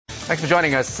Thanks for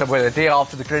joining us. Well, a day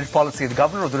after the credit policy, the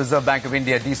Governor of the Reserve Bank of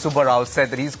India, D Subbarao, said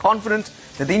that he's confident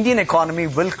that the Indian economy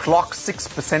will clock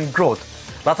 6%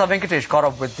 growth. Lata Venkatesh caught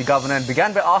up with the Governor and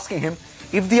began by asking him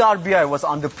if the RBI was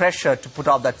under pressure to put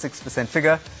out that 6%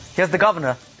 figure. Here's the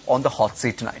Governor on the hot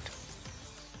seat tonight.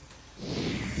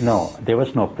 No, there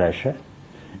was no pressure.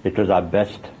 It was our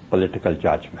best political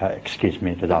judgment,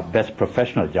 it was our best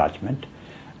professional judgment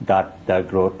that the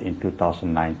growth in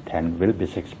 2009-10 will be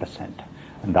 6%.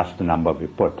 And that's the number we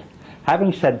put.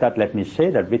 Having said that, let me say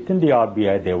that within the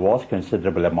RBI there was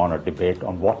considerable amount of debate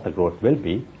on what the growth will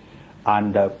be,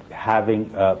 and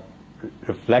having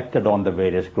reflected on the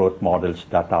various growth models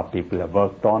that our people have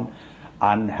worked on,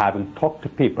 and having talked to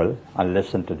people and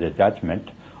listened to their judgment,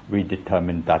 we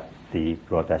determined that the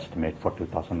growth estimate for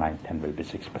 2009-10 will be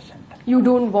 6%. You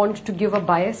don't want to give a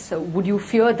bias? Would you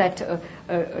fear that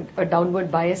a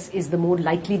downward bias is the more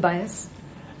likely bias?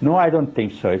 No, I don't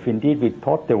think so. If indeed we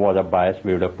thought there was a bias,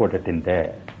 we would have put it in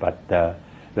there, but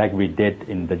like we did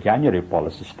in the January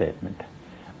policy statement.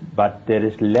 But there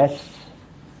is less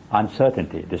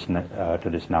uncertainty to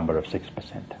this number of 6%.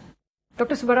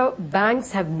 Dr. Subbarao,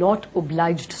 banks have not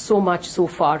obliged so much so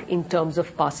far in terms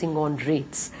of passing on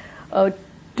rates.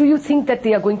 Do you think that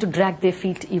they are going to drag their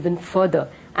feet even further?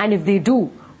 And if they do,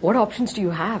 what options do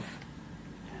you have?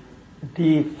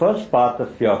 The first part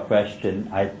of your question,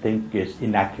 I think, is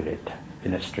inaccurate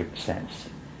in a strict sense,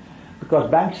 because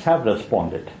banks have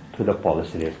responded to the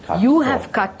policy rate cut. You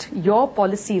have cut your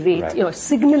policy rate, right. Your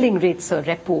signaling rate, sir,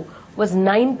 repo, was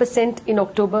 9% in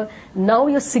October. Now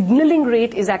your signaling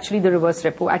rate is actually the reverse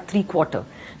repo at 3/4.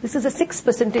 This is a 6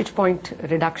 percentage point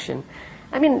reduction.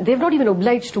 I mean, they've not even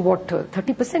obliged to what,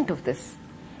 30% of this?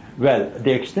 Well,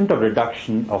 the extent of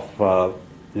reduction of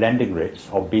lending rates,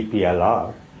 or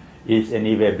BPLR, is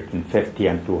anywhere between 50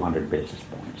 and 200 basis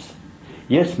points.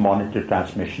 Yes, monetary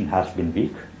transmission has been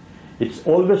weak. It's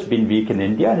always been weak in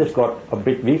India, and it's got a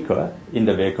bit weaker in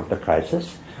the wake of the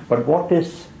crisis. But what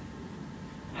has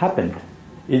happened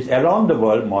is around the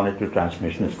world, monetary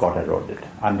transmission has got eroded.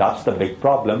 And that's the big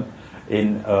problem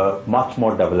in much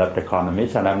more developed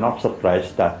economies, and I'm not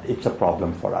surprised that it's a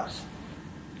problem for us.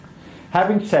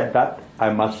 Having said that,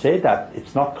 I must say that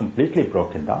it's not completely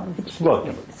broken down. It's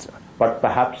working, but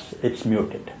perhaps it's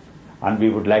muted, and we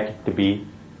would like it to be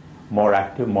more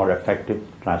active, more effective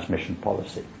transmission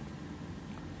policy.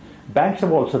 Banks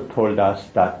have also told us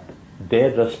that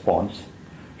their response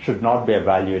should not be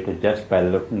evaluated just by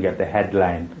looking at the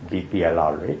headline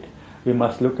BPLR rate. We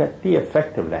must look at the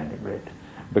effective lending rate,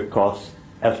 because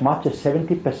as much as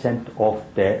 70% of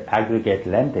their aggregate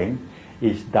lending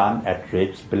is done at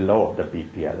rates below the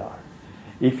BPLR.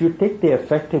 If you take the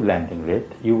effective lending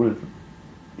rate, you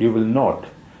will note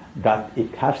that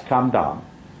it has come down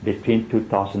between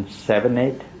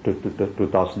 2007-8 to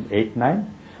 2008-9,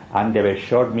 and they've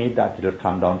assured me that it will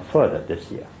come down further this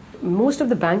year. Most of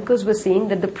the bankers were saying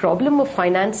that the problem of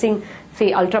financing,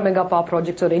 say, ultra-mega power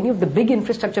projects or any of the big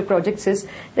infrastructure projects is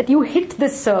that you hit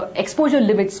this exposure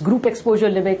limits, group exposure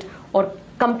limit or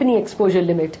company exposure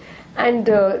limit. And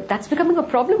that's becoming a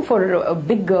problem for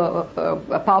big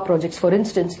power projects, for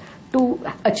instance, to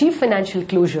achieve financial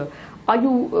closure. Are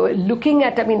you looking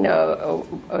at,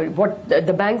 what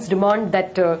the banks demand,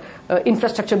 that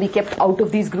infrastructure be kept out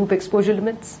of these group exposure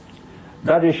limits?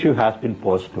 That issue has been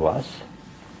posed to us,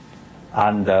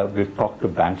 and we've talked to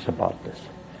banks about this.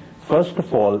 First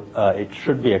of all, it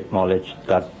should be acknowledged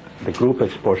that the group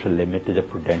exposure limit is a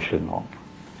prudential norm,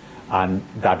 and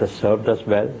that has served us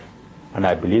well, and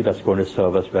I believe that's going to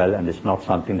serve us well, and it's not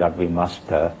something that we must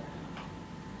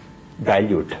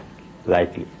dilute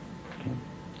lightly. Okay.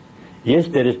 Yes,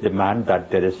 there is demand that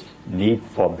there is need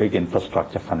for big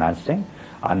infrastructure financing,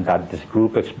 and that this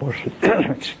group exposure,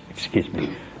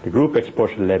 the group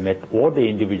exposure limit or the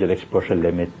individual exposure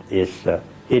limit is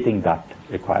hitting that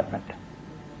requirement.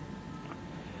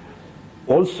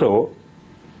 Also,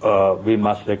 we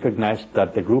must recognize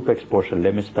that the group exposure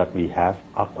limits that we have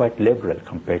are quite liberal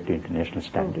compared to international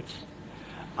standards.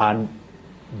 And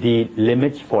the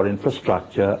limits for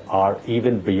infrastructure are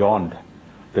even beyond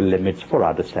the limits for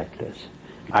other sectors.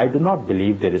 I do not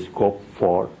believe there is scope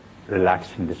for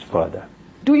relaxing this further.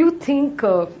 Do you think,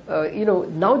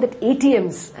 now that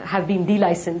ATMs have been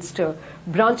delicensed,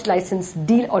 branch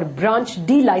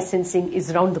delicensing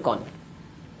is around the corner?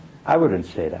 I wouldn't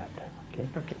say that. Okay.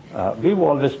 We've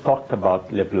always talked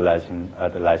about liberalizing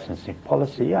the licensing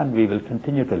policy, and we will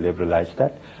continue to liberalize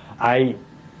that. I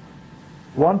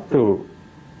want to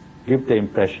give the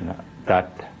impression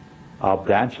that our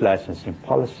branch licensing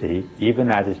policy,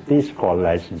 even as it is called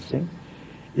licensing,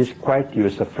 is quite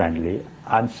user-friendly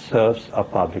and serves a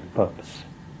public purpose.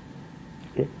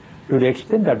 Okay? To the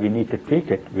extent that we need to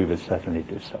tweak it, we will certainly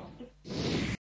do so.